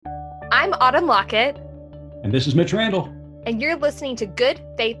I'm Autumn Lockett. And this is Mitch Randall. And you're listening to Good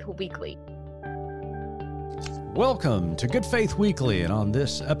Faith Weekly. Welcome to Good Faith Weekly. And on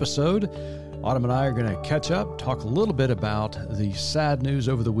this episode, Autumn and I are going to catch up, talk a little bit about the sad news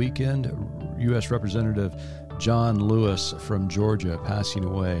over the weekend. U.S. Representative John Lewis from Georgia passing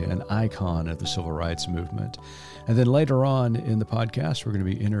away, an icon of the civil rights movement. And then later on in the podcast, we're going to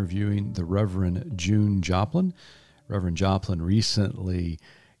be interviewing the Reverend June Joplin. Reverend Joplin recently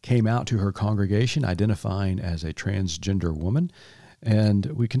came out to her congregation identifying as a transgender woman. And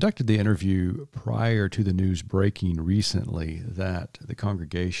we conducted the interview prior to the news breaking recently that the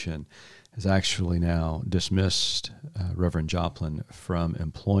congregation has actually now dismissed Reverend Joplin from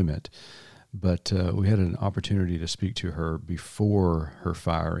employment. But we had an opportunity to speak to her before her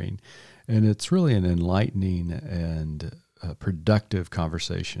firing. And it's really an enlightening and productive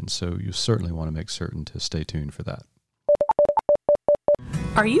conversation. So you certainly want to make certain to stay tuned for that.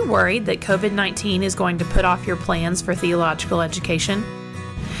 Are you worried that COVID-19 is going to put off your plans for theological education?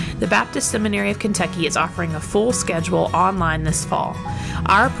 The Baptist Seminary of Kentucky is offering a full schedule online this fall.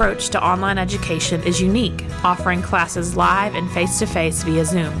 Our approach to online education is unique, offering classes live and face-to-face via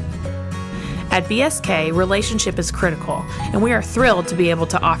Zoom. At BSK, relationship is critical, and we are thrilled to be able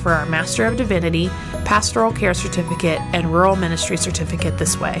to offer our Master of Divinity, Pastoral Care Certificate, and Rural Ministry Certificate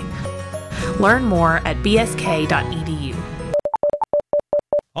this way. Learn more at bsk.edu.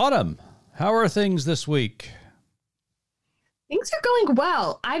 Autumn, how are things this week? Things are going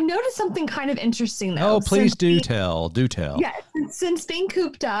well. I've noticed something kind of interesting, though. Oh, please do tell. Yeah, since being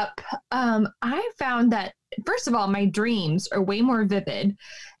cooped up, I found that, first of all, my dreams are way more vivid.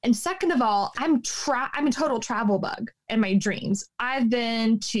 And second of all, I'm a total travel bug in my dreams. I've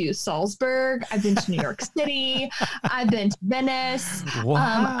been to Salzburg. I've been to New York City. I've been to Venice. Wow.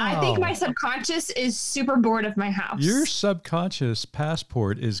 I think my subconscious is super bored of my house. Your subconscious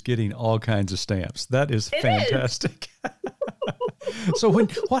passport is getting all kinds of stamps. That is fantastic. So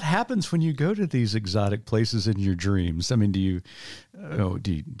what happens when you go to these exotic places in your dreams? I mean, do you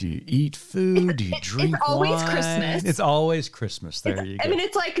eat food? Do you drink It's always wine? Christmas. It's always Christmas. There you go. I mean,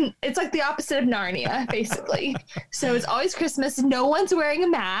 it's like the opposite of Narnia, basically. So it's always Christmas. No one's wearing a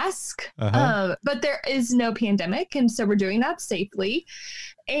mask, but there is no pandemic, and so we're doing that safely.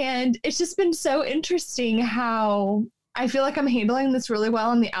 And it's just been so interesting how I feel like I'm handling this really well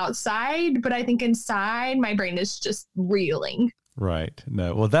on the outside, but I think inside my brain is just reeling. Right.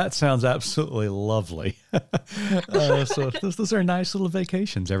 No. Well, that sounds absolutely lovely. So those are nice little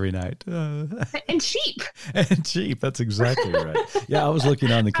vacations every night. And cheap. And cheap. That's exactly right. Yeah, I was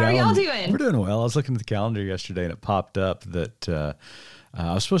looking on the calendar. How are y'all doing? We're doing well. I was looking at the calendar yesterday, and it popped up that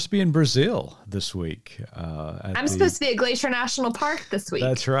I was supposed to be in Brazil this week. I'm supposed to be at Glacier National Park this week.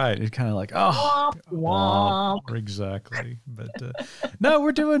 That's right. It's kind of like, womp, womp. Exactly. But no,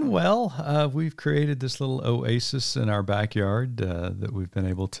 we're doing well. We've created this little oasis in our backyard that we've been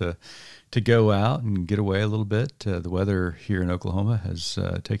able to go out and get away a little bit. The weather here in Oklahoma has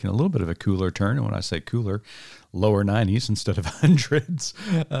taken a little bit of a cooler turn. And when I say cooler, lower 90s instead of hundreds.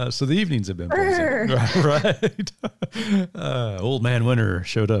 So the evenings have been pleasant. Right. Old man winter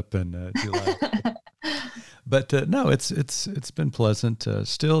showed up in July. But no, it's been pleasant.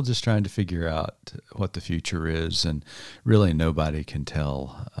 Still just trying to figure out what the future is, and really nobody can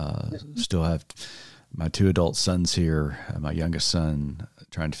tell. Still have my two adult sons here. My youngest son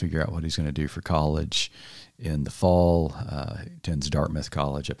trying to figure out what he's going to do for college in the fall. He attends Dartmouth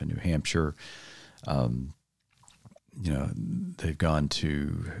College up in New Hampshire. They've gone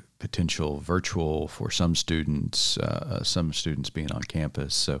to potential virtual for some students being on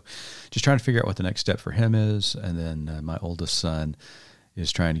campus. So just trying to figure out what the next step for him is. And then my oldest son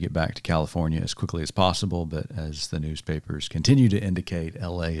is trying to get back to California as quickly as possible. But as the newspapers continue to indicate,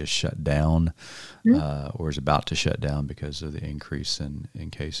 LA is shut down or is about to shut down because of the increase in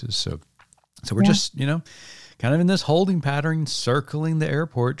cases. So we're just, kind of in this holding pattern, circling the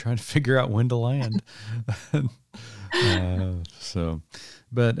airport, trying to figure out when to land.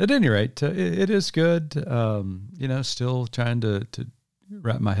 But at any rate, it is good. Still trying to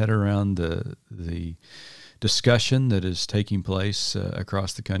wrap my head around the discussion that is taking place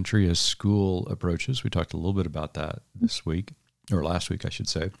across the country as school approaches. We talked a little bit about that this week, or last week, I should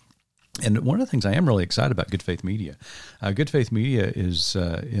say. And one of the things I am really excited about Good Faith Media. Good Faith Media is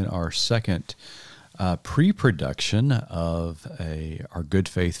in our second pre-production of our Good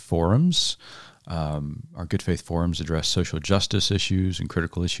Faith Forums. Our Good Faith Forums address social justice issues and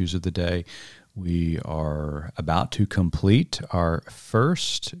critical issues of the day. We are about to complete our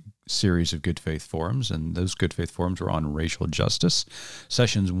first series of Good Faith Forums, and those Good Faith Forums were on racial justice.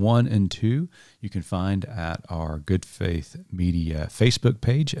 Sessions 1 and 2 you can find at our Good Faith Media Facebook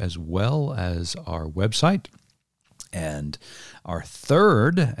page as well as our website. And our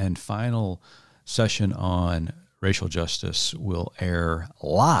third and final session on racial justice will air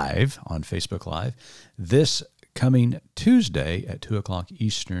live on Facebook Live this coming Tuesday at 2 o'clock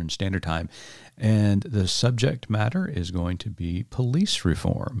Eastern Standard Time. And the subject matter is going to be police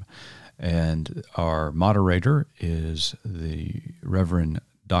reform. And our moderator is the Reverend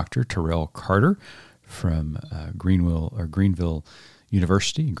Dr. Terrell Carter from Greenville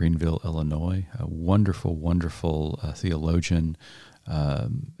University in Greenville, Illinois. A wonderful, wonderful theologian,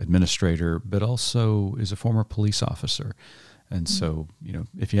 administrator, but also is a former police officer. And so,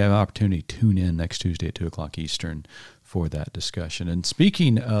 if you have an opportunity, tune in next Tuesday at 2 o'clock Eastern for that discussion. And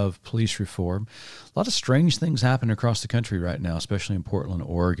speaking of police reform, a lot of strange things happen across the country right now, especially in Portland,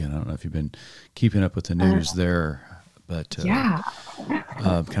 Oregon. I don't know if you've been keeping up with the news there, but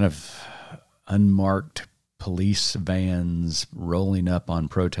kind of unmarked police vans rolling up on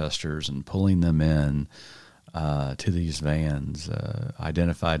protesters and pulling them in to these vans,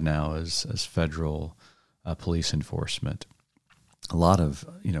 identified now as federal police enforcement. A lot of,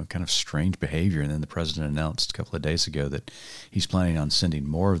 kind of strange behavior. And then the president announced a couple of days ago that he's planning on sending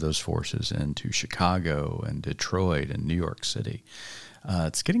more of those forces into Chicago and Detroit and New York City.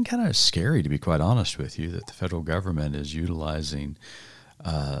 It's getting kind of scary, to be quite honest with you, that the federal government is utilizing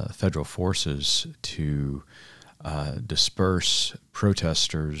federal forces to disperse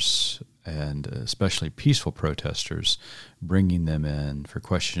protesters, and especially peaceful protesters, bringing them in for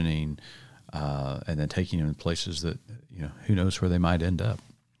questioning, and then taking them to places that, who knows where they might end up.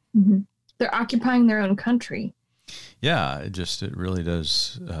 Mm-hmm. They're occupying their own country. Yeah, it really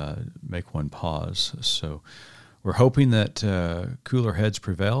does make one pause. So we're hoping that cooler heads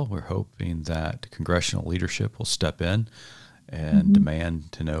prevail. We're hoping that congressional leadership will step in and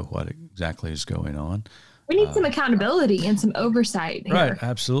demand to know what exactly is going on. We need some accountability and some oversight here. Right,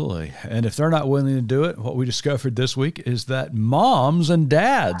 absolutely. And if they're not willing to do it, what we discovered this week is that moms and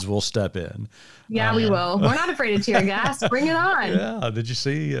dads will step in. Yeah, we will. We're not afraid of tear gas. Bring it on. Yeah. Did you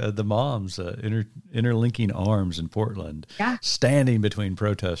see the moms interlinking arms in Portland, standing between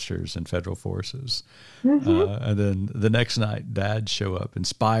protesters and federal forces? And then the next night, dads show up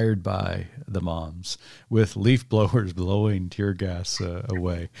inspired by the moms with leaf blowers blowing tear gas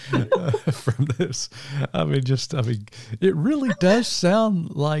away from this. It really does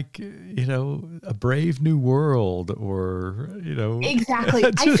sound like, a Brave New World or, Exactly.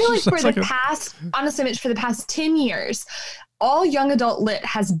 I feel like honestly, Mitch, for the past 10 years, all young adult lit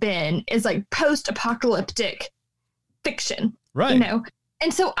is like post-apocalyptic fiction. Right.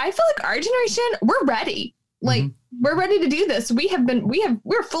 And so I feel like our generation, we're ready. Like we're ready to do this.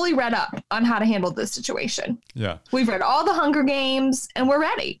 We're fully read up on how to handle this situation. Yeah. We've read all the Hunger Games and we're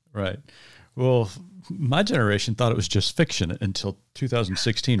ready. Right. Well, my generation thought it was just fiction until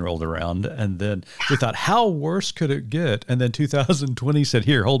 2016 rolled around. And then we thought, how worse could it get? And then 2020 said,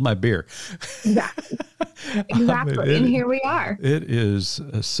 here, hold my beer. Exactly. And here we are. It is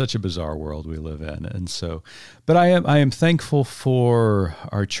such a bizarre world we live in. And so, but I am thankful for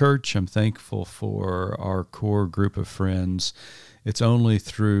our church. I'm thankful for our core group of friends. It's only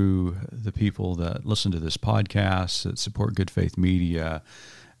through the people that listen to this podcast, that support Good Faith Media,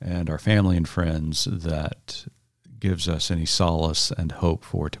 and our family and friends that gives us any solace and hope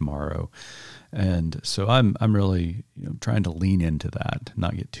for tomorrow. And so I'm really trying to lean into that,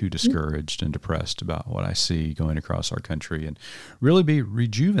 not get too discouraged and depressed about what I see going across our country, and really be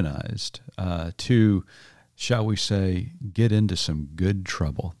rejuvenized to, shall we say, get into some good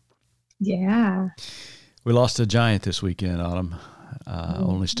trouble. Yeah. We lost a giant this weekend, Autumn.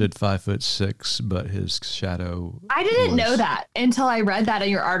 Only stood 5'6", but his shadow. I didn't know that until I read that in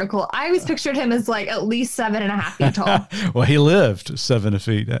your article. I always pictured him as like at least 7.5 feet tall. Well, he lived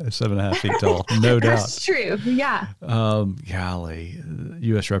 7.5 feet tall, no doubt. That's true. Yeah. Golly,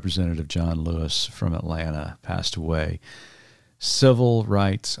 U.S. Representative John Lewis from Atlanta passed away. Civil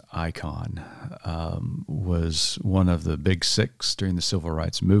rights icon, was one of the big six during the civil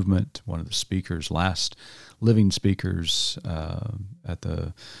rights movement, one of the last living speakers at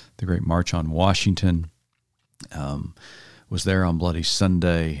the Great March on Washington, was there on Bloody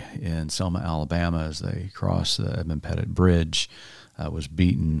Sunday in Selma, Alabama as they crossed the Edmund Pettit Bridge, was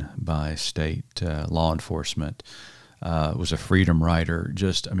beaten by state law enforcement, was a freedom rider.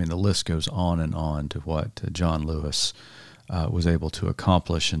 The list goes on and on to what John Lewis was able to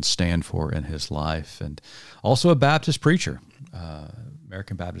accomplish and stand for in his life, and also a Baptist preacher,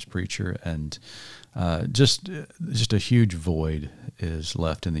 American Baptist preacher, and just a huge void is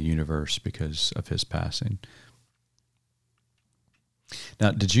left in the universe because of his passing.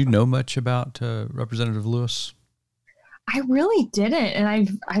 Now, did you know much about Representative Lewis? I really didn't,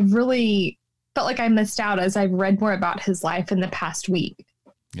 and I've really felt like I missed out as I've read more about his life in the past week.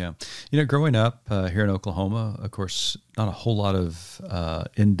 Yeah. Growing up here in Oklahoma, of course, not a whole lot of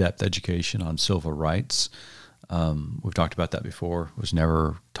in-depth education on civil rights. We've talked about that before. Was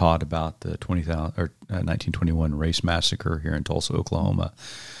never taught about the 1921 race massacre here in Tulsa, Oklahoma.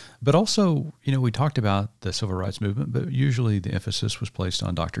 But also, we talked about the civil rights movement, but usually the emphasis was placed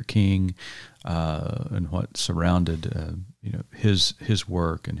on Dr. King and what surrounded, his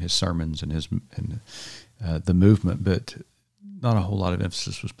work and his sermons and the movement. But not a whole lot of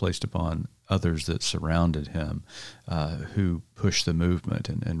emphasis was placed upon others that surrounded him, who pushed the movement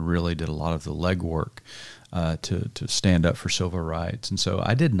and really did a lot of the legwork to stand up for civil rights. And so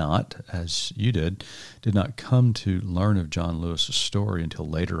I did not, as you did not come to learn of John Lewis's story until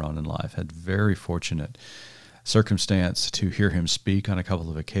later on in life. Had very fortunate circumstance to hear him speak on a couple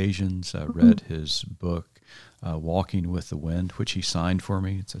of occasions. Read his book, Walking with the Wind, which he signed for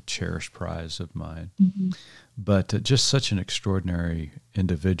me. It's a cherished prize of mine. Mm-hmm. But just such an extraordinary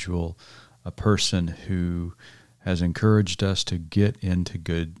individual, a person who has encouraged us to get into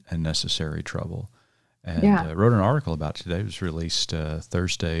good and necessary trouble. And wrote an article about it today. It was released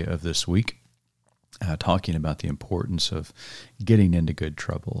Thursday of this week, talking about the importance of getting into good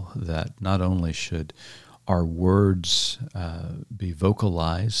trouble, that not only should our words be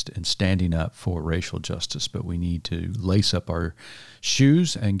vocalized and standing up for racial justice, but we need to lace up our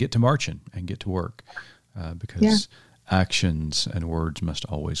shoes and get to marching and get to work, because actions and words must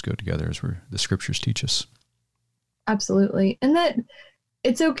always go together, as the scriptures teach us. Absolutely. And that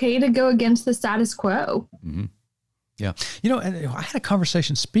it's okay to go against the status quo. Mm-hmm. Yeah. And I had a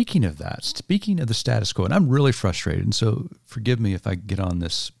conversation, speaking of the status quo, and I'm really frustrated. And so forgive me if I get on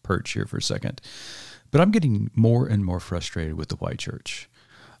this perch here for a second, but I'm getting more and more frustrated with the white church.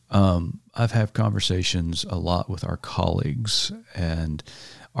 I've had conversations a lot with our colleagues, and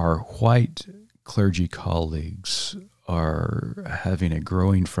our white clergy colleagues are having a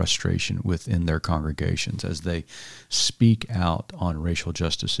growing frustration within their congregations as they speak out on racial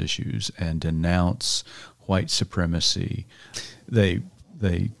justice issues and denounce white supremacy. They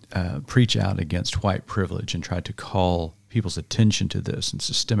preach out against white privilege and try to call people's attention to this and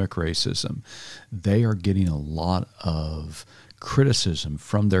systemic racism. They are getting a lot of criticism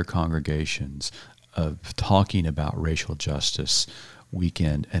from their congregations of talking about racial justice week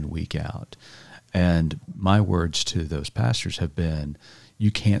in and week out. And my words to those pastors have been, you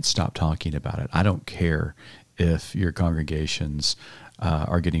can't stop talking about it. I don't care if your congregations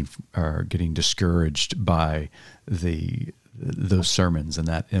are getting discouraged by those sermons and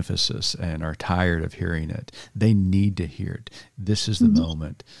that emphasis and are tired of hearing it. They need to hear it. This is the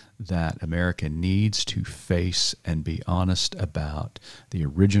moment that America needs to face and be honest about the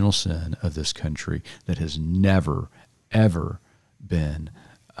original sin of this country that has never, ever been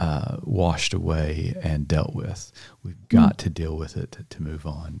washed away and dealt with. We've got to deal with it to move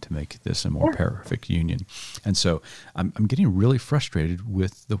on, to make this a more perfect union. And so I'm getting really frustrated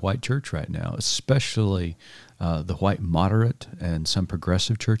with the white church right now, especially the white moderate and some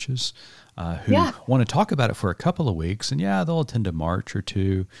progressive churches who want to talk about it for a couple of weeks. And they'll attend a march or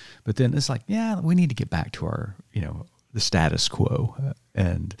two, but then it's like, we need to get back to our, the status quo.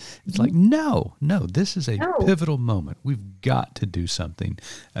 And it's like, no, this is a pivotal moment. We've got to do something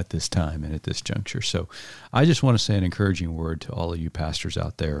at this time and at this juncture. So I just want to say an encouraging word to all of you pastors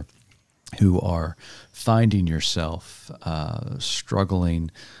out there who are finding yourself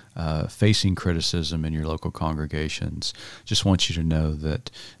struggling, facing criticism in your local congregations. Just want you to know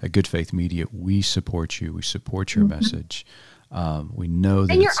that at Good Faith Media, we support you. We support your message. We know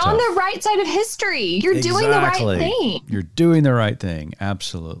that, and you're on the right side of history. You're doing the right thing. You're doing the right thing.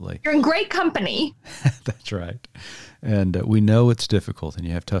 Absolutely. You're in great company. That's right. And we know it's difficult, and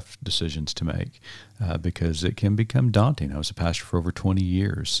you have tough decisions to make because it can become daunting. I was a pastor for over 20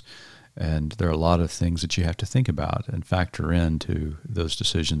 years, and there are a lot of things that you have to think about and factor into those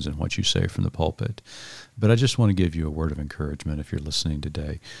decisions and what you say from the pulpit. But I just want to give you a word of encouragement if you're listening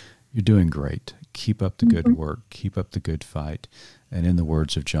today. You're doing great. Keep up the good work. Keep up the good fight. And in the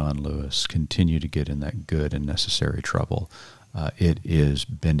words of John Lewis, continue to get in that good and necessary trouble. It is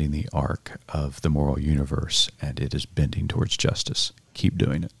bending the arc of the moral universe, and it is bending towards justice. Keep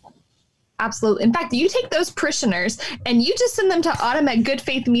doing it. Absolutely. In fact, you take those parishioners and you just send them to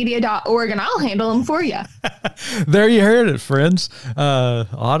autumn@goodfaithmedia.org and I'll handle them for you. There you heard it, friends.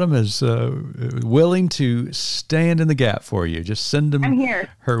 Autumn is willing to stand in the gap for you. Just send them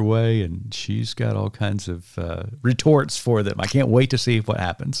her way, and she's got all kinds of retorts for them. I can't wait to see what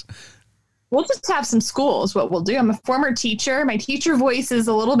happens. We'll just have some school is what we'll do. I'm a former teacher. My teacher voice is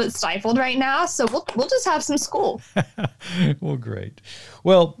a little bit stifled right now, so we'll just have some school. Well, great.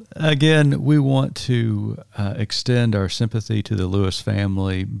 Well, again, we want to extend our sympathy to the Lewis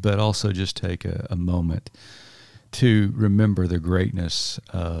family, but also just take a moment to remember the greatness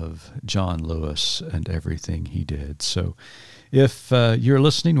of John Lewis and everything he did. So if you're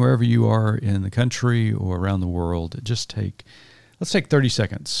listening wherever you are in the country or around the world, let's take 30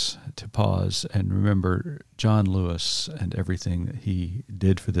 seconds to pause and remember John Lewis and everything that he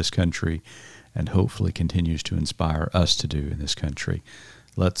did for this country and hopefully continues to inspire us to do in this country.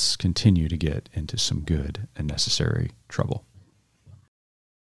 Let's continue to get into some good and necessary trouble.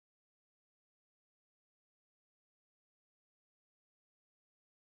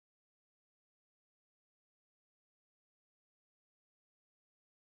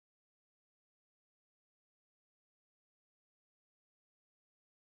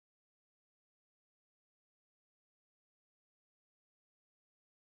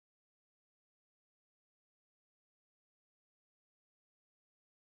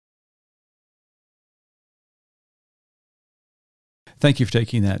 Thank you for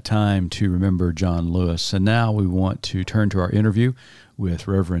taking that time to remember John Lewis. And now we want to turn to our interview with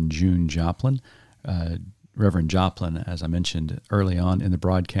Reverend June Joplin. Reverend Joplin, as I mentioned early on in the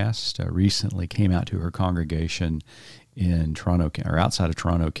broadcast, recently came out to her congregation in Toronto, or outside of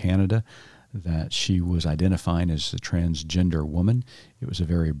Toronto, Canada, that she was identifying as a transgender woman. It was a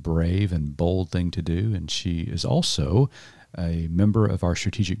very brave and bold thing to do, and she is also a member of our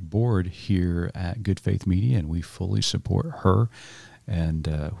strategic board here at Good Faith Media, and we fully support her and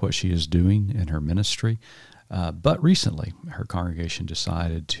what she is doing in her ministry. But recently, her congregation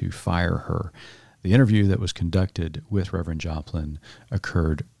decided to fire her. The interview that was conducted with Reverend Joplin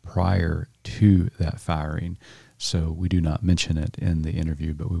occurred prior to that firing, so we do not mention it in the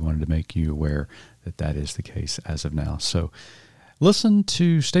interview, but we wanted to make you aware that that is the case as of now. So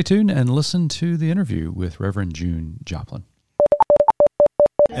stay tuned and listen to the interview with Reverend June Joplin.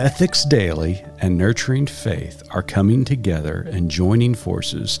 Ethics Daily and Nurturing Faith are coming together and joining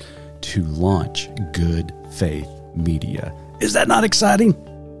forces to launch Good Faith Media. Is that not exciting?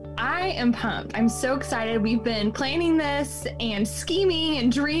 I am pumped. I'm so excited. We've been planning this and scheming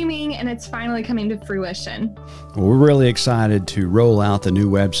and dreaming, and it's finally coming to fruition. Well, we're really excited to roll out the new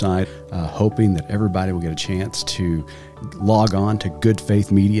website, hoping that everybody will get a chance to log on to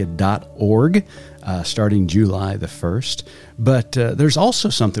goodfaithmedia.org starting July the 1st. But there's also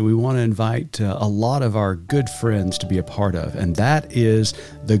something we want to invite a lot of our good friends to be a part of, and that is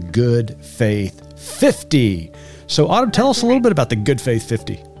the Good Faith 50. So, Autumn, tell us a little bit about the Good Faith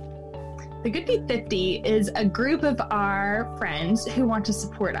 50. The Good Faith 50 is a group of our friends who want to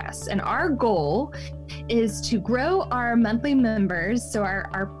support us. And our goal is to grow our monthly members, so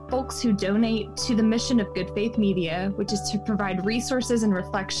our folks who donate to the mission of Good Faith Media, which is to provide resources and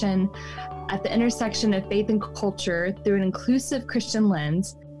reflection at the intersection of faith and culture through an inclusive Christian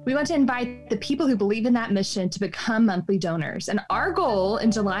lens. We want to invite the people who believe in that mission to become monthly donors. And our goal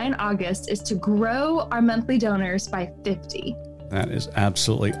in July and August is to grow our monthly donors by 50. That is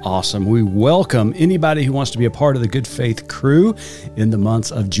absolutely awesome. We welcome anybody who wants to be a part of the Good Faith crew in the months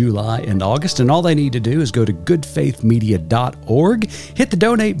of July and August. And all they need to do is go to goodfaithmedia.org, hit the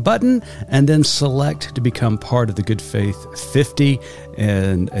donate button, and then select to become part of the Good Faith 50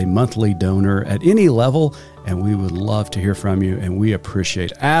 and a monthly donor at any level. And we would love to hear from you. And we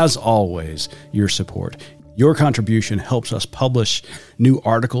appreciate, as always, your support. Your contribution helps us publish new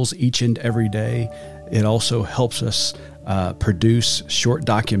articles each and every day. It also helps us produce short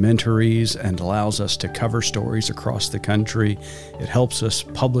documentaries and allows us to cover stories across the country. It helps us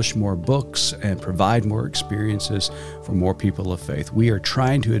publish more books and provide more experiences for more people of faith. We are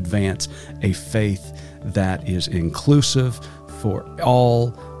trying to advance a faith that is inclusive for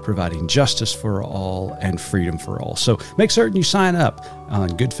all, providing justice for all and freedom for all. So make certain you sign up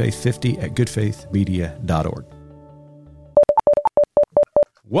on Good Faith 50 at goodfaithmedia.org.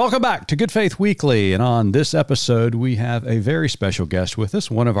 Welcome back to Good Faith Weekly, and on this episode, we have a very special guest with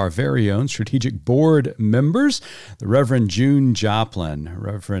us, one of our very own strategic board members, the Reverend June Joplin.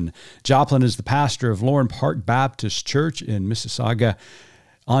 Reverend Joplin is the pastor of Lorne Park Baptist Church in Mississauga,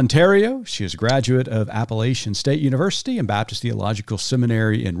 Ontario. She is a graduate of Appalachian State University and Baptist Theological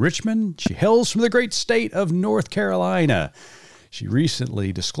Seminary in Richmond. She hails from the great state of North Carolina. She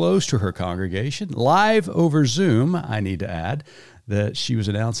recently disclosed to her congregation, live over Zoom, I need to add, that she was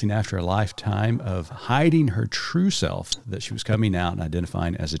announcing after a lifetime of hiding her true self that she was coming out and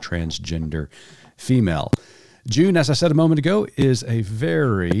identifying as a transgender female. June, as I said a moment ago, is a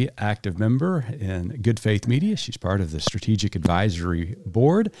very active member in Good Faith Media. She's part of the Strategic Advisory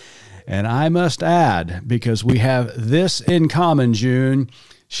Board. And I must add, because we have this in common, June,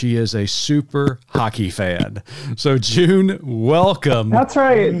 she is a super hockey fan. So, June, welcome. That's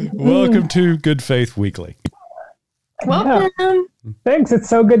right. Welcome to Good Faith Weekly. Welcome. Yeah. Thanks. It's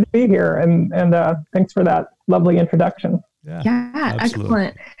so good to be here. And thanks for that lovely introduction. Yeah,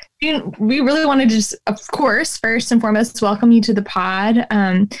 absolutely. excellent. We really want to just, of course, first and foremost, welcome you to the pod.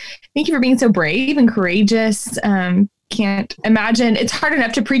 Thank you for being so brave and courageous. Can't imagine. It's hard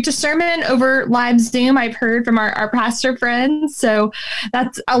enough to preach a sermon over live Zoom, I've heard from our pastor friends. So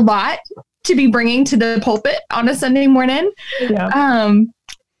that's a lot to be bringing to the pulpit on a Sunday morning. Yeah.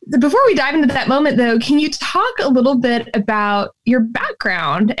 Before we dive into that moment, though, can you talk a little bit about your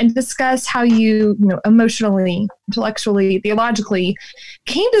background and discuss how you emotionally, intellectually, theologically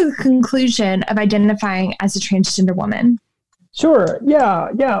came to the conclusion of identifying as a transgender woman? Sure.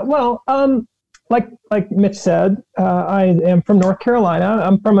 Yeah. Well, like Mitch said, I am from North Carolina.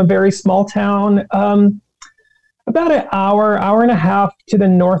 I'm from a very small town, about an hour and a half to the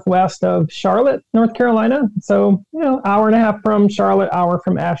northwest of Charlotte, North Carolina. So, hour and a half from Charlotte, hour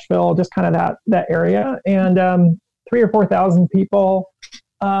from Asheville, just kind of that area. And 3,000 or 4,000 people.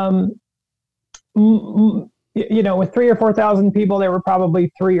 With 3,000 or 4,000 people, there were probably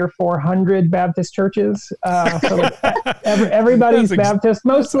 300 or 400 Baptist churches. So everybody's Baptist,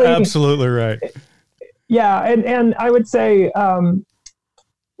 mostly. Absolutely right. Yeah, and I would say,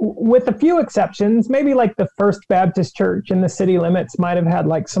 with a few exceptions, maybe like the First Baptist Church in the city limits might have had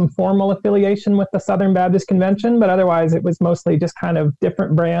like some formal affiliation with the Southern Baptist Convention, but otherwise it was mostly just kind of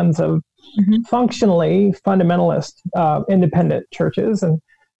different brands of functionally fundamentalist independent churches. And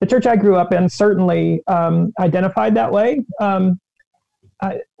the church I grew up in certainly identified that way.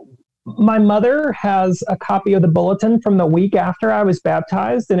 My mother has a copy of the bulletin from the week after I was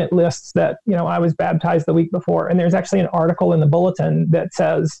baptized, and it lists that, I was baptized the week before. And there's actually an article in the bulletin that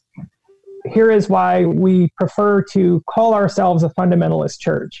says, here is why we prefer to call ourselves a fundamentalist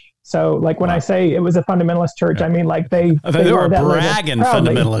church. So like when I say it was a fundamentalist church, I mean like they were a bragging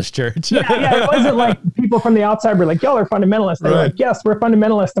fundamentalist church. Yeah, it wasn't like people from the outside were like, y'all are fundamentalists. They were like, yes, we're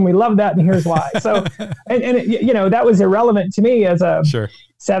fundamentalists and we love that and here's why. So, and that was irrelevant to me as a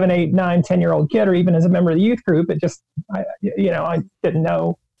 7, 8, 9, 10-year-old kid, or even as a member of the youth group. It just, I didn't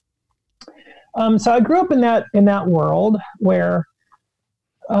know. So I grew up in that world where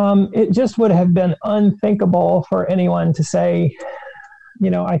it just would have been unthinkable for anyone to say,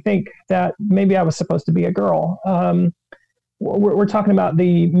 I think that maybe I was supposed to be a girl. We're talking about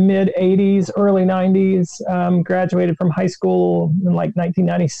the mid 80s, early 90s, graduated from high school in like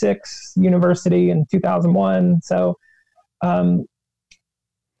 1996, university in 2001. So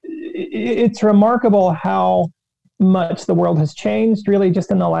it's remarkable how much the world has changed really just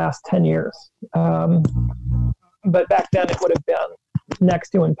in the last 10 years. But back then it would have been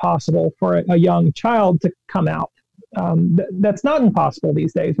next to impossible for a young child to come out. That's not impossible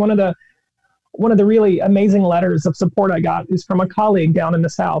these days. One of the really amazing letters of support I got is from a colleague down in the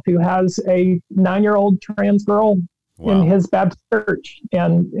South who has a 9-year-old trans girl in his Baptist church,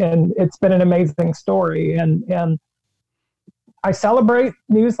 and it's been an amazing story. And I celebrate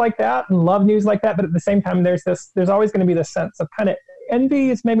news like that and love news like that, but at the same time, there's always going to be this sense of kind of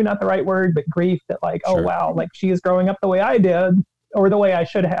envy is maybe not the right word, but grief that like, oh wow, like she is growing up the way I did or the way I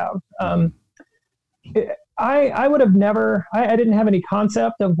should have. I would have never, I didn't have any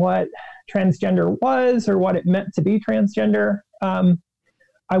concept of what transgender was or what it meant to be transgender.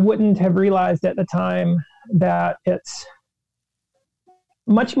 I wouldn't have realized at the time that it's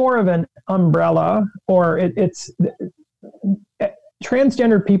much more of an umbrella, or it's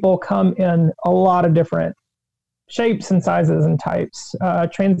transgender people come in a lot of different shapes and sizes and types.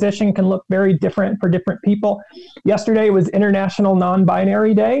 Transition can look very different for different people. Yesterday was International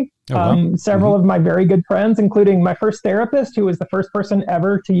Non-Binary Day. Several of my very good friends, including my first therapist, who was the first person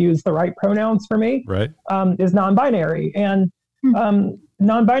ever to use the right pronouns for me, is non-binary. And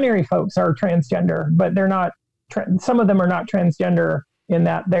non-binary folks are transgender, but they're not, some of them are not transgender in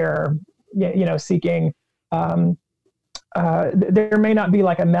that they're, seeking, there may not be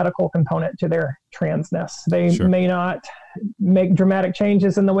like a medical component to their transness. They may not make dramatic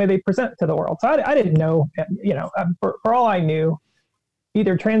changes in the way they present to the world. So I didn't know, for all I knew,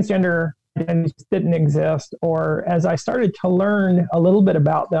 either transgender identities didn't exist, or as I started to learn a little bit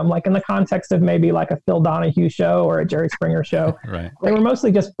about them, like in the context of maybe like a Phil Donahue show or a Jerry Springer show, right. They were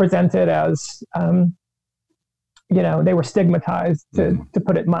mostly just presented as, they were stigmatized, to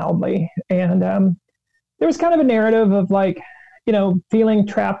put it mildly. And there was kind of a narrative of like, feeling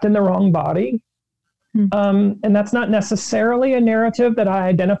trapped in the wrong body. And that's not necessarily a narrative that I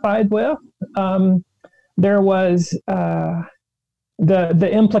identified with. There was the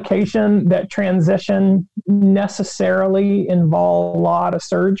implication that transition necessarily involved a lot of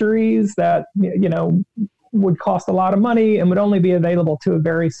surgeries that, would cost a lot of money and would only be available to a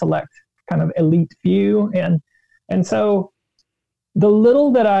very select kind of elite few. And so the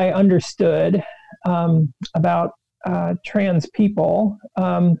little that I understood about trans people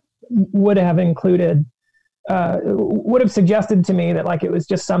would have suggested to me that like it was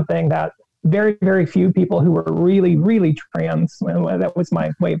just something that very, very few people who were really, really trans, that was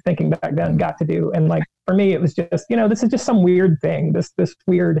my way of thinking back then, got to do. And like, for me, it was just, this is just some weird thing, this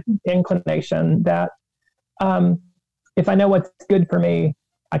weird inclination that if I know what's good for me,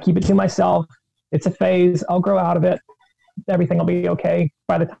 I keep it to myself. It's a phase. I'll grow out of it. Everything will be okay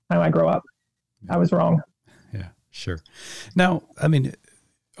by the time I grow up. I was wrong. Yeah, sure. Now, I mean,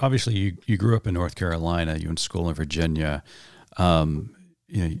 obviously you grew up in North Carolina, you went to school in Virginia.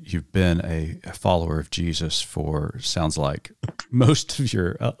 You've been a follower of Jesus for, sounds like, most of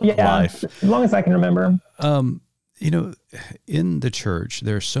your life. As long as I can remember. In the church,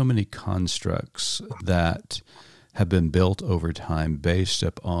 there are so many constructs that have been built over time based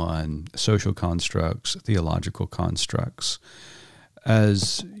upon social constructs, theological constructs.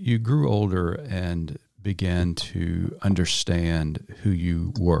 As you grew older and began to understand who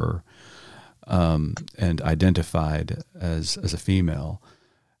you were and identified as a female,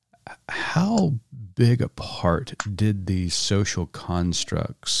 how big a part did these social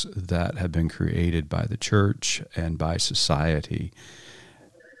constructs that have been created by the church and by society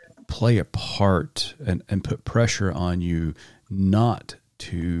play a part and put pressure on you not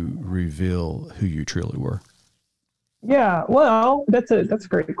to reveal who you truly were? Yeah, well, that's a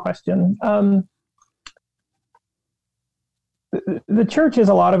great question. The church, as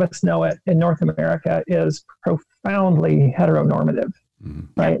a lot of us know it in North America, is profoundly heteronormative,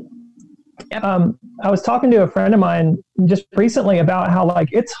 right? Yep. I was talking to a friend of mine just recently about how like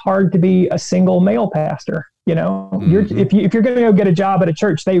it's hard to be a single male pastor. If you're going to go get a job at a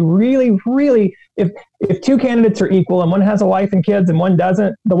church, they really, if two candidates are equal and one has a wife and kids and one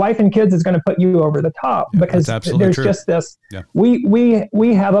doesn't, the wife and kids is going to put you over the top because there's true. Just this. Yeah.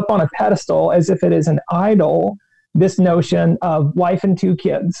 We have up on a pedestal as if it is an idol this notion of wife and two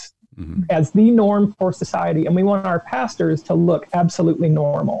kids as the norm for society, and we want our pastors to look absolutely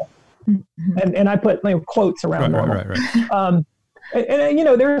normal. And I put quotes around normal. Right.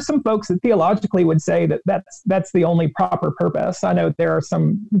 And there are some folks that theologically would say that that's the only proper purpose. I know there are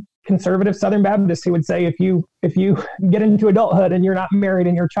some conservative Southern Baptists who would say if you get into adulthood and you're not married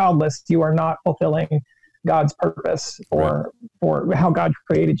and you're childless, you are not fulfilling God's purpose for how God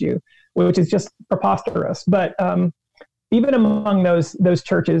created you, which is just preposterous. But even among those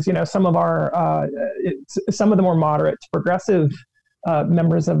churches, some of the more moderate to progressive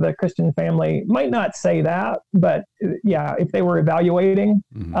members of the Christian family might not say that, but if they were evaluating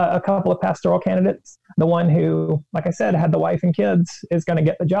a couple of pastoral candidates, the one who, like I said, had the wife and kids is going to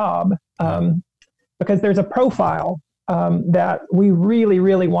get the job because there's a profile that we really,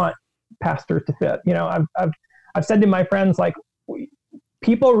 really want pastors to fit. I've said to my friends, like,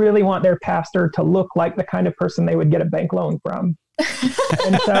 people really want their pastor to look like the kind of person they would get a bank loan from.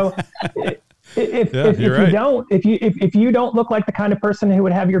 And so if you don't look like the kind of person who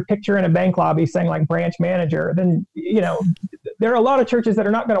would have your picture in a bank lobby saying like branch manager, then there are a lot of churches that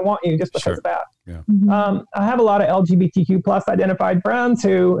are not going to want you just because of that. Yeah. I have a lot of LGBTQ plus identified friends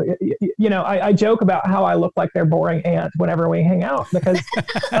who, I joke about how I look like their boring aunt whenever we hang out because,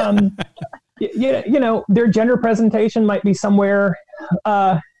 their gender presentation might be somewhere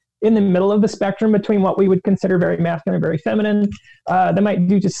in the middle of the spectrum between what we would consider very masculine and very feminine. They might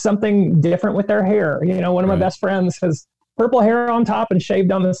do just something different with their hair. One of my best friends has purple hair on top and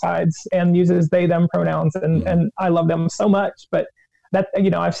shaved on the sides and uses they, them pronouns. And I love them so much, but that,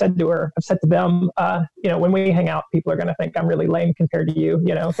 I've said to them, when we hang out, people are going to think I'm really lame compared to you,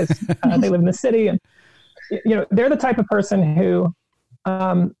 because they live in the city and, they're the type of person who,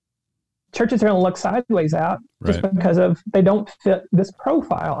 churches are going to look sideways at just because they don't fit this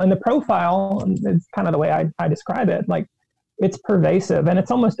profile. And the profile is kind of the way I describe it. Like it's pervasive and it's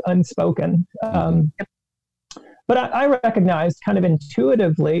almost unspoken. But I recognized kind of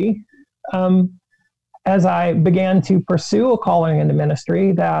intuitively as I began to pursue a calling into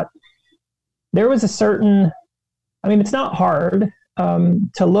ministry that there was a certain, I mean, it's not hard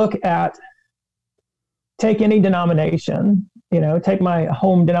to look at, take any denomination, take my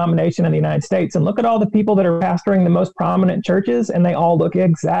home denomination in the United States and look at all the people that are pastoring the most prominent churches, and they all look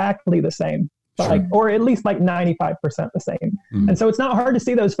exactly the same, or at least like 95% the same. Mm-hmm. And so it's not hard to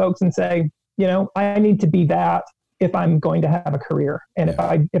see those folks and say, I need to be that if I'm going to have a career. And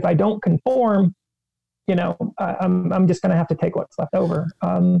if I don't conform, I'm just going to have to take what's left over.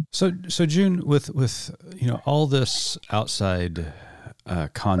 So June, with all this outside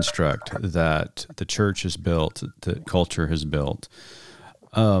construct that the church has built, that culture has built,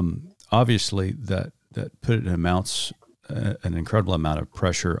 obviously that put an incredible amount of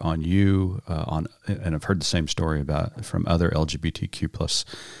pressure on you. And I've heard the same story from other LGBTQ plus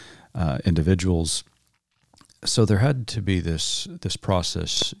individuals. So there had to be this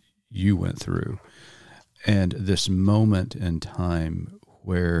process you went through, and this moment in time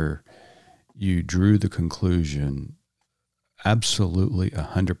where you drew the conclusion, absolutely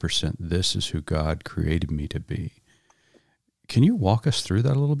 100%, this is who God created me to be. Can you walk us through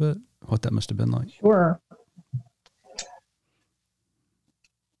that a little bit? What that must have been like? Sure.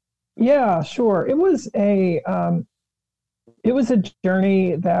 Yeah, sure. It was a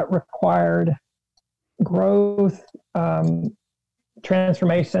journey that required growth,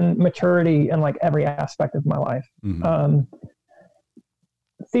 transformation, maturity in like every aspect of my life. Mm-hmm.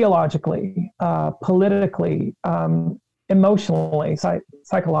 Theologically, politically, emotionally,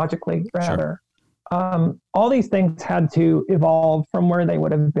 psychologically, rather. Sure. All these things had to evolve from where they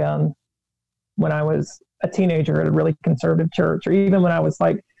would have been when I was a teenager at a really conservative church, or even when I was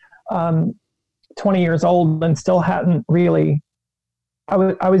like 20 years old and still hadn't really, I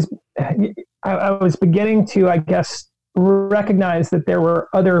was beginning to, I guess, recognize that there were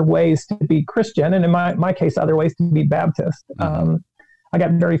other ways to be Christian, and in my case, other ways to be Baptist. Mm-hmm. I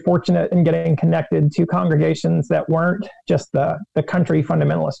got very fortunate in getting connected to congregations that weren't just the country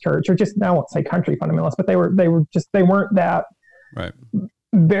fundamentalist church, or just, I won't say country fundamentalist, but they weren't that right.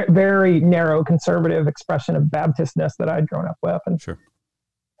 Very narrow conservative expression of Baptistness that I'd grown up with. And sure.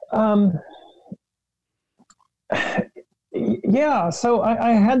 Yeah, so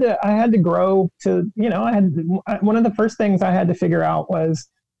I had to grow to, one of the first things I had to figure out was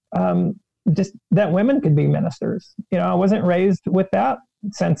just that women could be ministers. I wasn't raised with that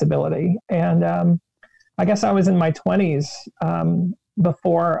sensibility. And I guess I was in my 20s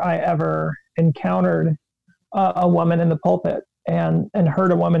before I ever encountered a woman in the pulpit and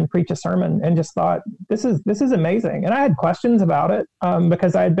heard a woman preach a sermon and just thought, this is amazing. And I had questions about it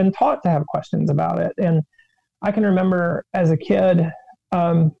because I had been taught to have questions about it. And I can remember as a kid,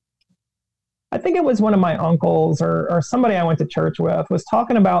 I think it was one of my uncles or somebody I went to church with was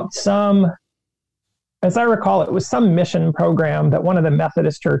talking about as I recall, it was some mission program that one of the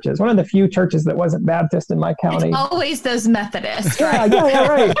Methodist churches, one of the few churches that wasn't Baptist in my county. It's always those Methodists, right? Yeah,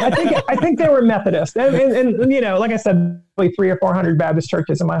 right. I think they were Methodist, and like I said, 300 or 400 Baptist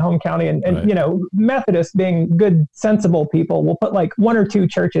churches in my home county, and right. Methodists being good, sensible people will put like one or two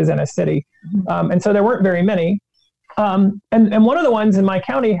churches in a city, and so there weren't very many. And one of the ones in my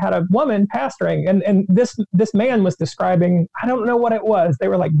county had a woman pastoring, and this man was describing, I don't know what it was. They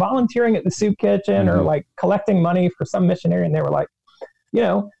were like volunteering at the soup kitchen or like collecting money for some missionary. And they were like,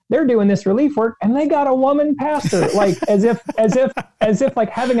 they're doing this relief work and they got a woman pastor, like as if like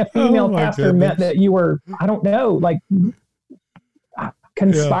having a female pastor meant that you were, I don't know, like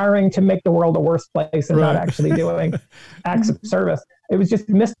conspiring to make the world a worse place and not actually doing acts of service. It was just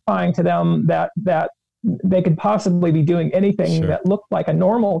mystifying to them that they could possibly be doing anything that looked like a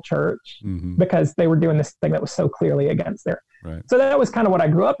normal church because they were doing this thing that was so clearly against their. Right. So that was kind of what I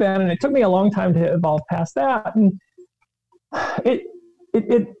grew up in, and it took me a long time to evolve past that. And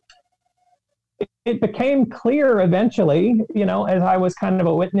it became clear eventually, as I was kind of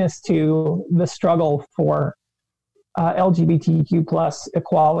a witness to the struggle for LGBTQ plus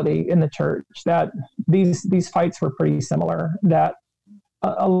equality in the church, that these fights were pretty similar. That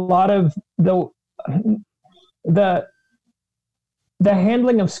a lot of the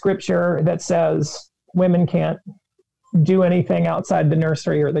handling of scripture that says women can't do anything outside the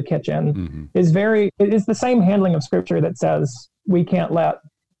nursery or the kitchen is the same handling of scripture that says we can't let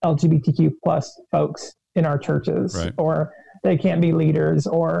LGBTQ plus folks in our churches, right. Or they can't be leaders,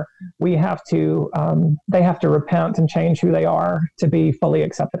 or we have to they have to repent and change who they are to be fully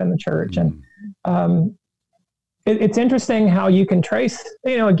accepted in the church. And it's interesting how you can trace,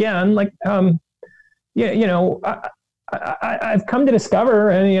 again, like I've come to discover,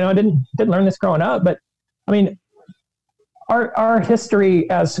 and I didn't learn this growing up, but I mean, our history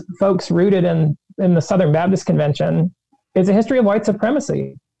as folks rooted in the Southern Baptist Convention is a history of white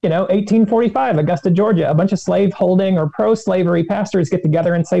supremacy. 1845, Augusta, Georgia, a bunch of slave holding or pro-slavery pastors get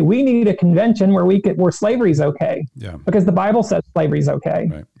together and say, we need a convention where slavery's okay. Yeah. Because the Bible says slavery's okay.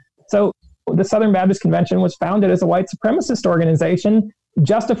 Right. So the Southern Baptist Convention was founded as a white supremacist organization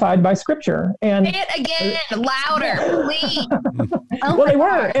justified by scripture. And say it again, louder, please. Well, they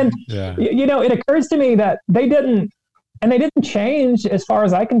were. And, it occurs to me that they didn't change as far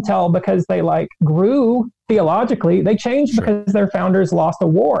as I can tell because they grew theologically. They changed because their founders lost a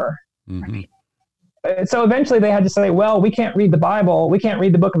war. Mm-hmm. So eventually they had to say, well, we can't read the Bible. We can't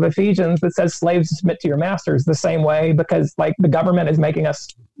read the book of Ephesians that says slaves submit to your masters the same way because the government is making us,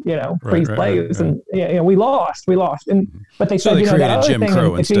 free slaves. Right. And we lost. And, but they said, they that other Jim thing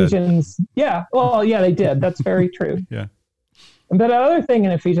Crow in instead. Ephesians. Yeah. Well, yeah, they did. That's very true. Yeah. But another thing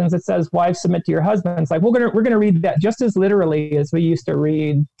in Ephesians, it says, wives submit to your husbands. We're gonna read that just as literally as we used to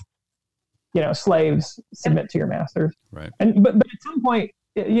read, slaves submit to your masters. Right. But at some point,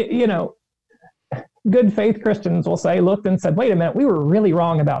 good faith Christians will looked and said, wait a minute, we were really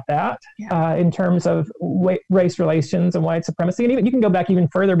wrong about that in terms of race relations and white supremacy. And even you can go back even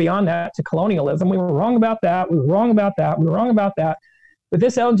further beyond that to colonialism. We were wrong about that. We were wrong about that. We were wrong about that. With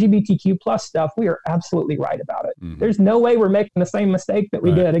this LGBTQ plus stuff, we are absolutely right about it. Mm-hmm. There's no way we're making the same mistake that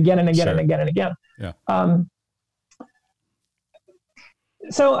we did again and again and again and again. Yeah.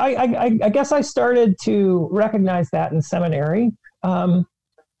 So I guess I started to recognize that in seminary. One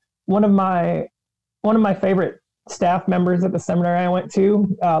of my favorite staff members at the seminary I went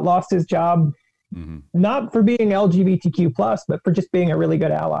to lost his job, not for being LGBTQ plus, but for just being a really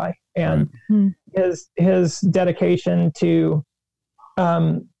good ally. And his dedication to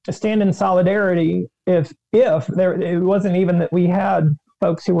stand in solidarity if it wasn't even that we had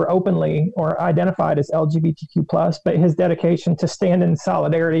folks who were openly or identified as LGBTQ plus, but his dedication to stand in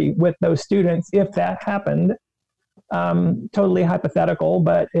solidarity with those students if that happened, totally hypothetical,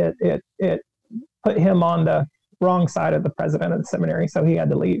 but it put him on the wrong side of the president of the seminary, so he had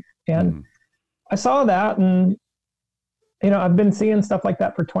to leave. And I saw that, and I've been seeing stuff like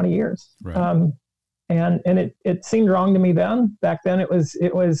that for 20 years. Right. And it seemed wrong to me then. Back then, it was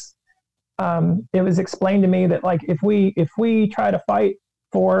explained to me that if we try to fight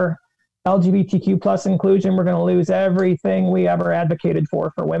for LGBTQ plus inclusion, we're going to lose everything we ever advocated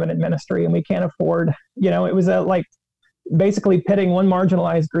for women in ministry, and we can't afford. It was basically pitting one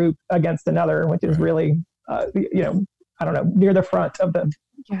marginalized group against another, which is really I don't know, near the front of the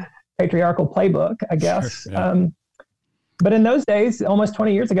patriarchal playbook, I guess. Sure, yeah. But in those days, almost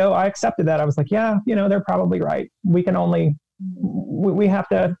 20 years ago, I accepted that. I was like, they're probably right. We can only, we got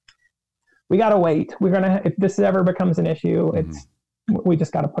to wait. If this ever becomes an issue, we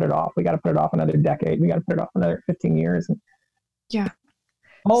just got to put it off. We got to put it off another decade. We got to put it off another 15 years.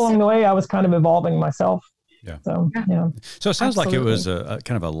 All along the way, I was kind of evolving myself. Yeah. So it sounds like it was a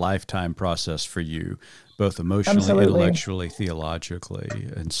kind of a lifetime process for you, both emotionally, intellectually, theologically.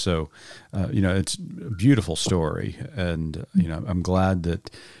 And so, it's a beautiful story. And, I'm glad that,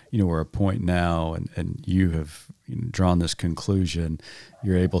 we're at a point now and you have drawn this conclusion.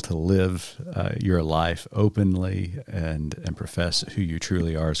 You're able to live your life openly and profess who you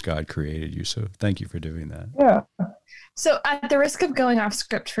truly are as God created you. So thank you for doing that. Yeah. So at the risk of going off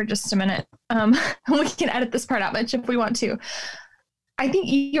script for just a minute, we can edit this part out much if we want to. I think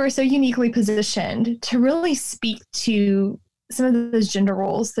you are so uniquely positioned to really speak to some of those gender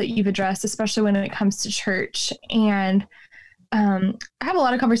roles that you've addressed, especially when it comes to church. And I have a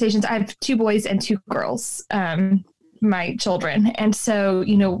lot of conversations. I have 2 boys and 2 girls, my children. And so,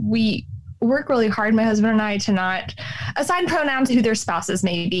 we work really hard, my husband and I, to not assign pronouns to who their spouses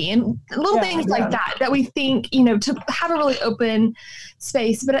may be and little things like that we think, to have a really open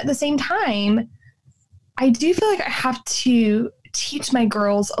space. But at the same time, I do feel like I have to teach my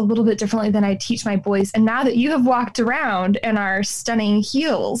girls a little bit differently than I teach my boys. And now that you have walked around in our stunning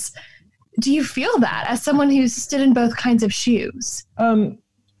heels, do you feel that as someone who's stood in both kinds of shoes?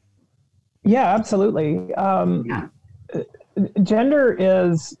 Yeah, absolutely. Gender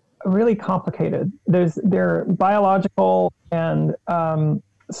is really complicated. There are biological and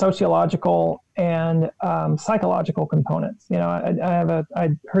sociological and psychological components. I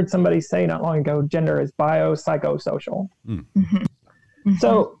heard somebody say not long ago, gender is biopsychosocial.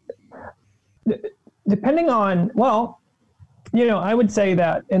 So depending on, I would say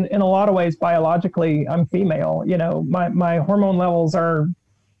that in a lot of ways, biologically, I'm female. My hormone levels are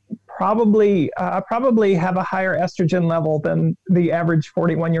probably have a higher estrogen level than the average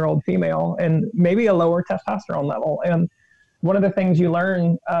 41-year-old female, and maybe a lower testosterone level. And one of the things you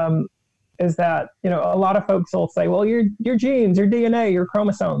learn is that, a lot of folks will say, well, your genes, your DNA, your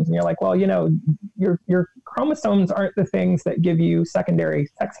chromosomes. And you're like, well, your chromosomes aren't the things that give you secondary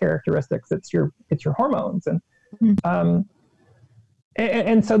sex characteristics. It's your hormones.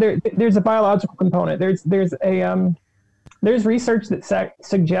 And so there's a biological component. There's research that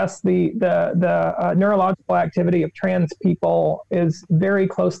suggests the neurological activity of trans people is very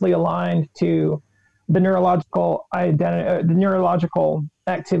closely aligned to the neurological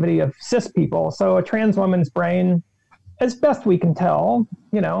activity of cis people. So a trans woman's brain, as best we can tell,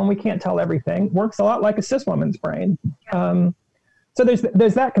 and we can't tell everything, works a lot like a cis woman's brain. So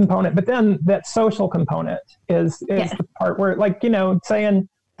there's that component, but then that social component is the part where, like, saying,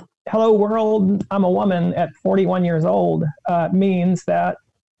 hello world, I'm a woman at 41 years old, means that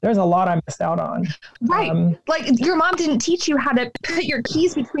there's a lot I missed out on. Right. Like your mom didn't teach you how to put your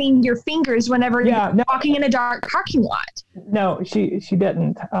keys between your fingers whenever you're walking in a dark parking lot. No, she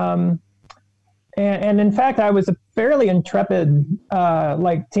didn't. And in fact, I was a fairly intrepid,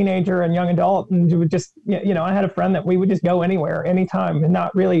 teenager and young adult, and would just, I had a friend that we would just go anywhere, anytime, and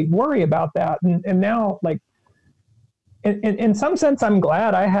not really worry about that. And now, like, in some sense, I'm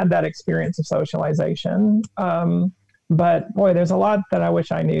glad I had that experience of socialization. But boy, there's a lot that I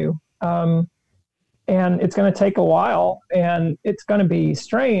wish I knew. And it's going to take a while, and it's going to be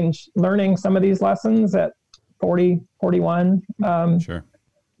strange learning some of these lessons at 40, 41. Sure.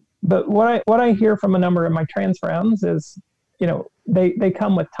 But what I hear from a number of my trans friends is, they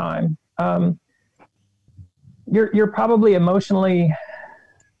come with time. You're probably emotionally,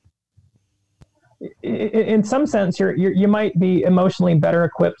 in some sense, you might be emotionally better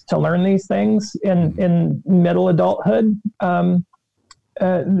equipped to learn these things in middle adulthood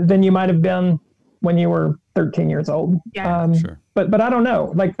than you might have been when you were 13 years old. Yeah. Sure. But I don't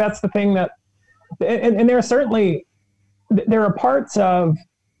know. Like, that's the thing that, and there are parts of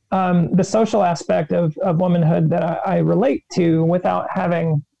the social aspect of womanhood that I relate to without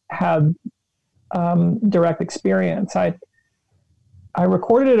having had direct experience. I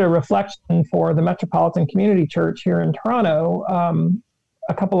recorded a reflection for the Metropolitan Community Church here in Toronto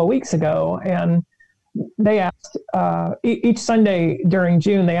a couple of weeks ago, and they asked each Sunday during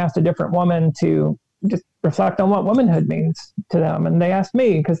June, they asked a different woman to just reflect on what womanhood means to them. And they asked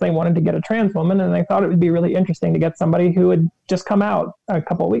me because they wanted to get a trans woman, and they thought it would be really interesting to get somebody who had just come out a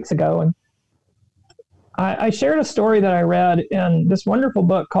couple of weeks ago. And I shared a story that I read in this wonderful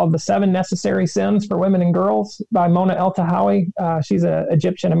book called The 7 Necessary Sins for Women and Girls by Mona Eltahawy. She's an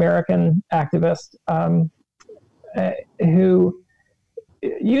Egyptian-American activist who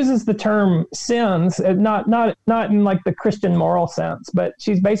uses the term sins, not in like the Christian moral sense, but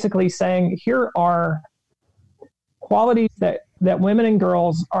she's basically saying, here are qualities that women and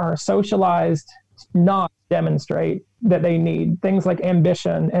girls are socialized not demonstrate that they need. Things like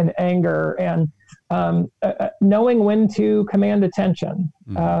ambition and anger and knowing when to command attention.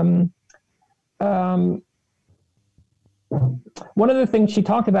 One of the things she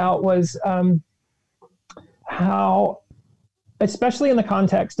talked about was how, especially in the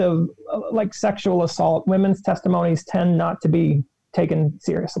context of like sexual assault, women's testimonies tend not to be taken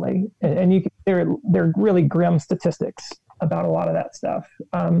seriously, and they're really grim statistics about a lot of that stuff.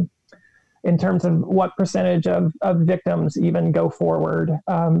 In terms of what percentage of victims even go forward,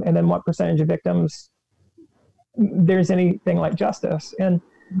 and then what percentage of victims there's anything like justice. And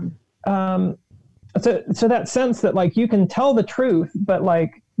so that sense that like you can tell the truth, but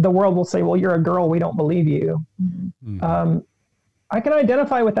like the world will say, well, you're a girl, we don't believe you. Mm-hmm. I can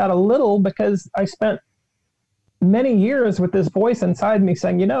identify with that a little because I spent many years with this voice inside me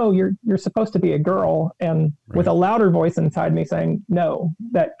saying, you're supposed to be a girl, and right. with a louder voice inside me saying, no,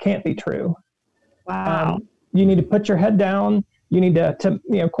 that can't be true. Wow. You need to put your head down. You need to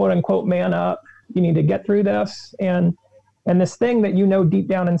quote unquote, man up. You need to get through this. And this thing that deep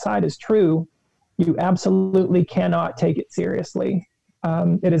down inside is true, you absolutely cannot take it seriously.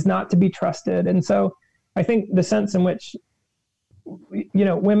 It is not to be trusted. And so I think the sense in which,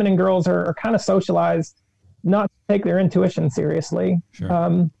 women and girls are kind of socialized not to take their intuition seriously.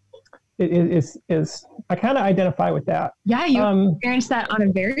 Sure. Is I kind of identify with that. Yeah, you experienced that on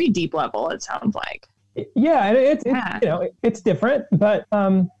a very deep level, it sounds like. Yeah, it's different, but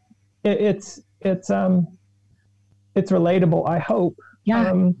it's relatable, I hope.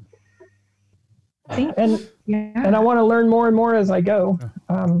 Yeah. And I want to learn more and more as I go.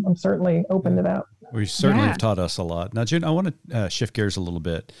 I'm certainly open to that. We certainly have taught us a lot. Now, Jen, I want to shift gears a little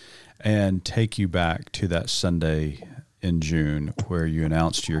bit and take you back to that Sunday in June where you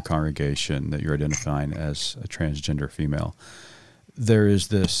announced to your congregation that you're identifying as a transgender female. There is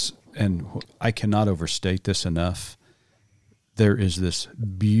this, and I cannot overstate this enough, there is this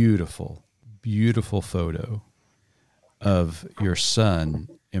beautiful, beautiful photo of your son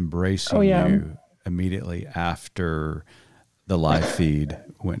embracing you immediately after the live feed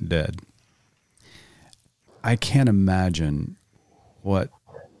went dead. I can't imagine what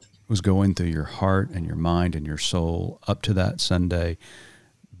was going through your heart and your mind and your soul up to that Sunday,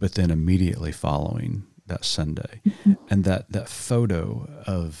 but then immediately following that Sunday. And that photo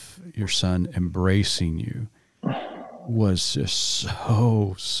of your son embracing you was just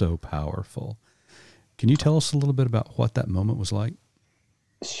so powerful. Can you tell us a little bit about what that moment was like?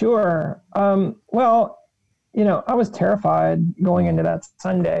 Sure. Well, I was terrified going into that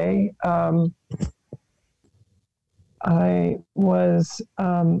Sunday. I was,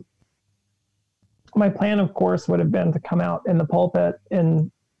 my plan, of course, would have been to come out in the pulpit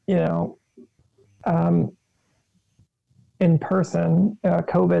and, in person.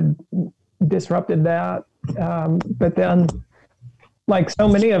 COVID disrupted that. But then, like so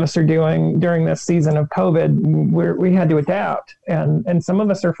many of us are doing during this season of COVID, we had to adapt. And some of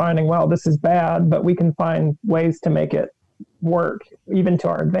us are finding, well, this is bad, but we can find ways to make it work, even to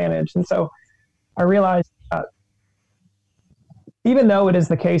our advantage. And so I realized even though it is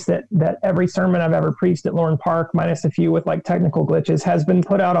the case that every sermon I've ever preached at Lorne Park, minus a few with like technical glitches, has been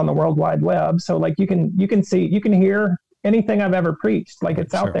put out on the World Wide Web. So like you can hear anything I've ever preached, like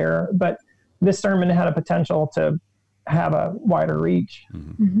it's out there, but this sermon had a potential to have a wider reach.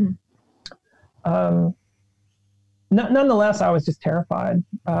 Mm-hmm. Nonetheless, I was just terrified.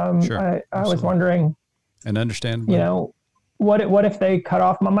 I was wondering, and understand, what if they cut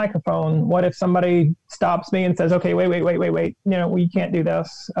off my microphone? What if somebody stops me and says, okay, wait, we can't do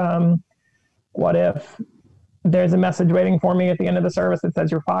this. What if there's a message waiting for me at the end of the service that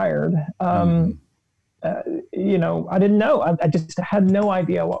says you're fired? I didn't know. I just had no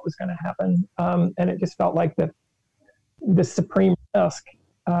idea what was going to happen. And it just felt like the supreme risk.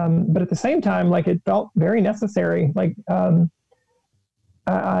 But at the same time, like it felt very necessary. Like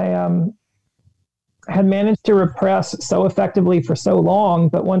I had managed to repress so effectively for so long,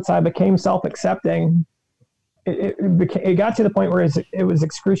 but once I became self-accepting, it got to the point where it was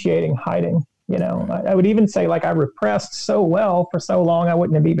excruciating hiding. I would even say like I repressed so well for so long, I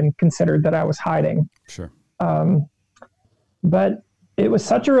wouldn't have even considered that I was hiding. Sure. But it was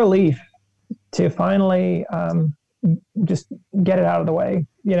such a relief to finally just get it out of the way.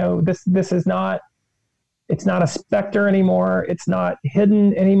 This is not, it's not a specter anymore. It's not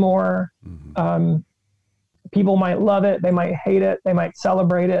hidden anymore. Mm-hmm. People might love it. They might hate it. They might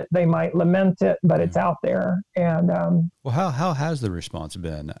celebrate it. They might lament it, but it's out there. And well, how has the response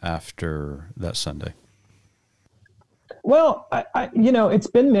been after that Sunday? Well, it's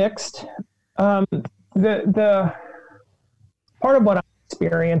been mixed. The part of what I'm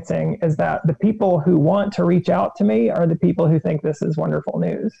experiencing is that the people who want to reach out to me are the people who think this is wonderful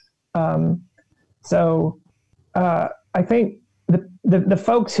news. So I think the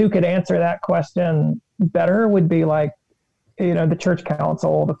folks who could answer that question better would be like, the church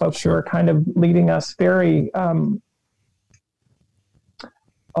council, the folks who are kind of leading us very,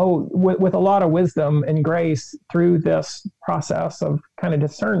 with a lot of wisdom and grace through this process of kind of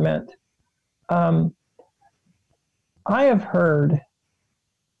discernment. I have heard,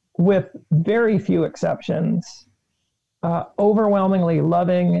 with very few exceptions, overwhelmingly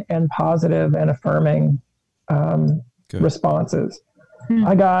loving and positive and affirming responses.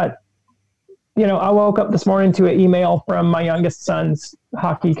 I got, I woke up this morning to an email from my youngest son's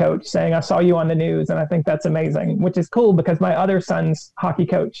hockey coach saying, I saw you on the news, and I think that's amazing, which is cool because my other son's hockey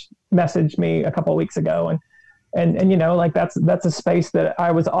coach messaged me a couple of weeks ago. And like that's a space that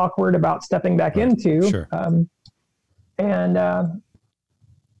I was awkward about stepping back into. Sure.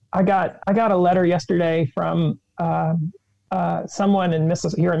 I got a letter yesterday from someone here in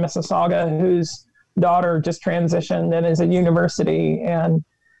Mississauga whose daughter just transitioned and is at university, and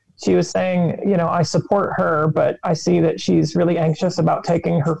she was saying, I support her, but I see that she's really anxious about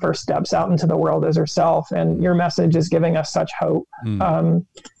taking her first steps out into the world as herself, and your message is giving us such hope.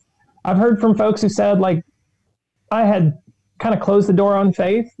 I've heard from folks who said, like, I had kind of closed the door on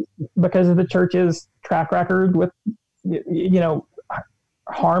faith because of the church's track record with,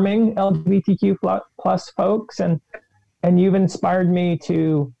 harming LGBTQ plus folks, and you've inspired me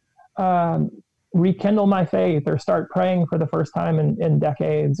to rekindle my faith or start praying for the first time in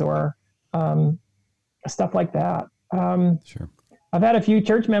decades, or stuff like that. Sure. I've had a few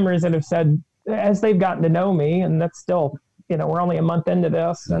church members that have said, as they've gotten to know me, and that's still, we're only a month into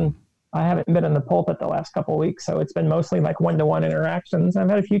this, and I haven't been in the pulpit the last couple of weeks, so it's been mostly like one-to-one interactions. I've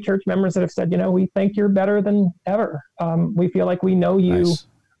had a few church members that have said, we think you're better than ever. We feel like we know you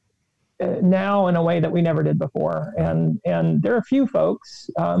now in a way that we never did before. And there are a few folks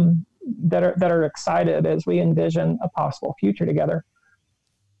that are excited as we envision a possible future together.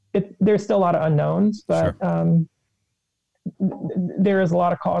 there's still a lot of unknowns, but Sure. There is a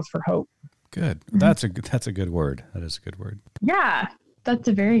lot of cause for hope. Good. That's a good word. That is a good word. Yeah, that's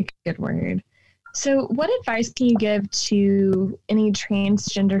a very good word. So what advice can you give to any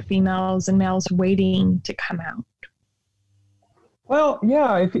transgender females and males waiting to come out? Well,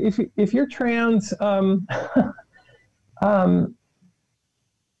 yeah, if you're trans,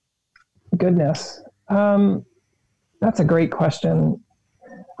 goodness, that's a great question.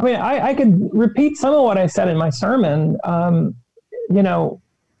 I mean, I could repeat some of what I said in my sermon.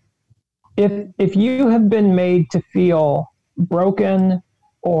 If you have been made to feel broken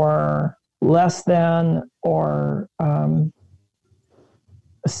or less than or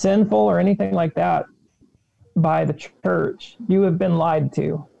sinful or anything like that by the church, you have been lied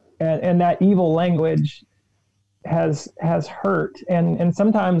to, and that evil language has hurt and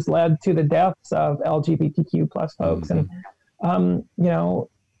sometimes led to the deaths of LGBTQ plus folks. And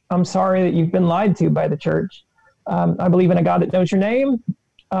I'm sorry that you've been lied to by the church. I believe in a God that knows your name.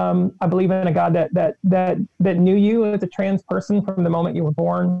 I believe in a God that knew you as a trans person from the moment you were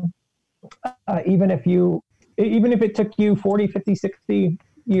born. Even if it took you 40, 50, 60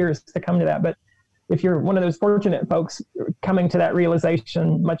 years to come to that. But if you're one of those fortunate folks coming to that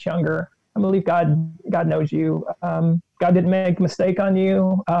realization much younger, I believe God knows you. God didn't make a mistake on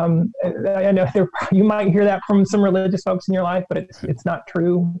you. I know you might hear that from some religious folks in your life, but it's not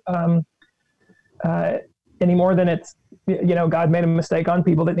true any more than it's, God made a mistake on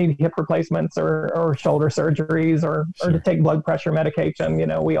people that need hip replacements or shoulder surgeries or to take blood pressure medication.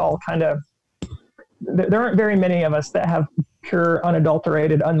 We all kind of, there aren't very many of us that have pure,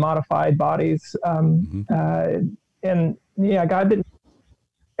 unadulterated, unmodified bodies. And yeah, God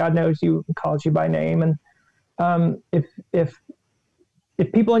knows you and calls you by name. And if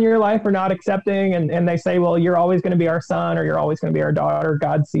people in your life are not accepting and they say, well, you're always going to be our son or you're always going to be our daughter,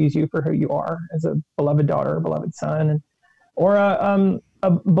 God sees you for who you are as a beloved daughter, a beloved son, or a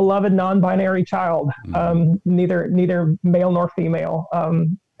beloved non-binary child, neither male nor female.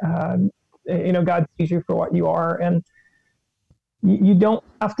 God sees you for what you are. And you don't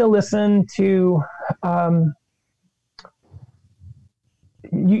have to listen to,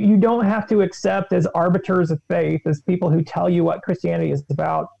 you don't have to accept as arbiters of faith, as people who tell you what Christianity is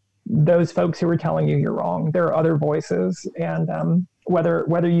about, those folks who are telling you you're wrong. There are other voices. And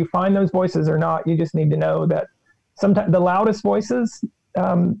whether you find those voices or not, you just need to know that sometimes the loudest voices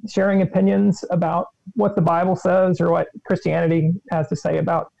sharing opinions about what the Bible says or what Christianity has to say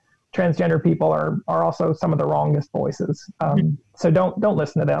about transgender people are also some of the wrongest voices. So don't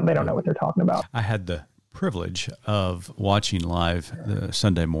listen to them. They don't know what they're talking about. I had the privilege of watching live the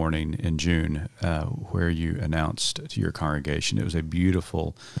Sunday morning in June where you announced to your congregation. It was a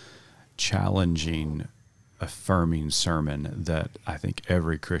beautiful, challenging, affirming sermon that I think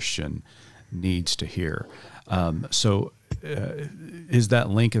every Christian needs to hear. So is that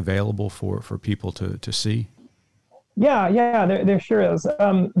link available for people to see? Yeah, there sure is.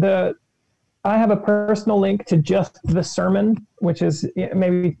 I have a personal link to just the sermon, which is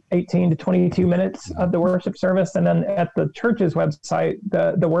maybe 18 to 22 minutes of the worship service. And then at the church's website,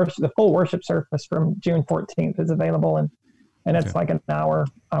 the full worship service from June 14th is available. And it's like an hour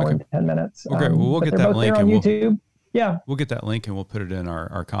and 10 minutes. Okay, well, we'll get that link on YouTube. Yeah, we'll get that link and we'll put it in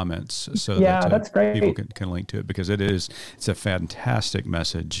our comments so that that's great. People can link to it, because it's a fantastic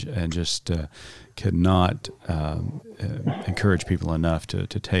message, and just cannot encourage people enough to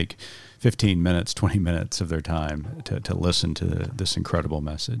take 15 minutes, 20 minutes of their time to listen to this incredible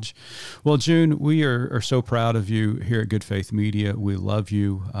message. Well, June, we are so proud of you here at Good Faith Media. We love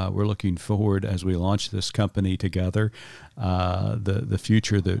you. We're looking forward, as we launch this company together, the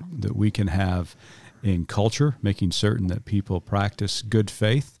future that we can have in culture, making certain that people practice good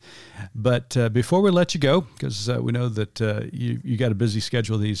faith. But before we let you go, because we know that you got a busy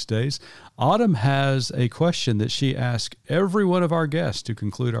schedule these days, Autumn has a question that she asks every one of our guests to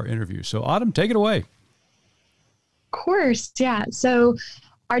conclude our interview. So Autumn, take it away. Of course, yeah. So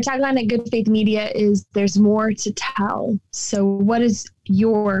our tagline at Good Faith Media is "There's more to tell." So what is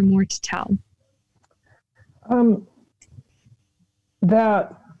your more to tell?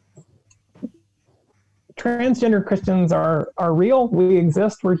 That transgender Christians are real. We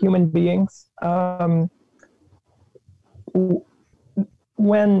exist. We're human beings.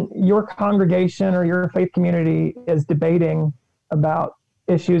 When your congregation or your faith community is debating about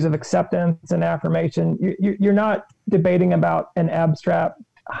issues of acceptance and affirmation, you're not debating about an abstract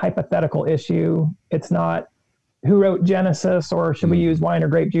hypothetical issue. It's not who wrote Genesis or should we use wine or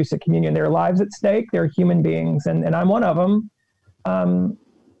grape juice at communion. There are lives at stake. They're human beings, and I'm one of them.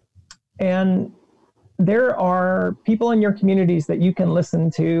 And there are people in your communities that you can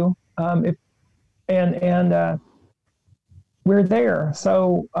listen to, we're there.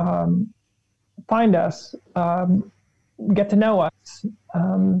 So find us, get to know us.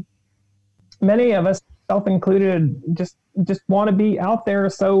 Many of us, self-included, just want to be out there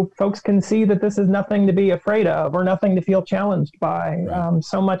so folks can see that this is nothing to be afraid of or nothing to feel challenged by.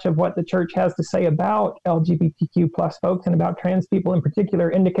 So much of what the church has to say about LGBTQ plus folks and about trans people in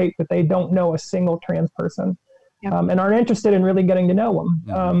particular indicates that they don't know a single trans person. Yep. And aren't interested in really getting to know them.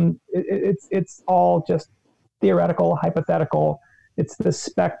 Mm-hmm. It's all just theoretical, hypothetical. It's the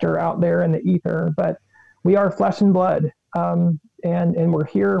specter out there in the ether, but we are flesh and blood. And we're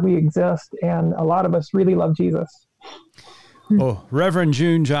here, we exist, and a lot of us really love Jesus. Well, Reverend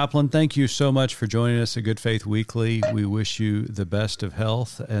June Joplin, thank you so much for joining us at Good Faith Weekly. We wish you the best of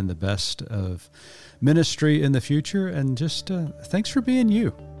health and the best of ministry in the future, and just thanks for being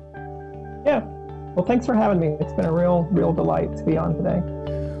you. Yeah. Well, thanks for having me. It's been a real delight to be on today.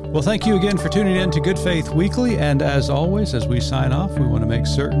 Well, thank you again for tuning in to Good Faith Weekly. And as always, as we sign off, we want to make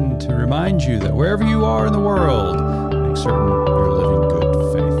certain to remind you that wherever you are in the world, make certain you're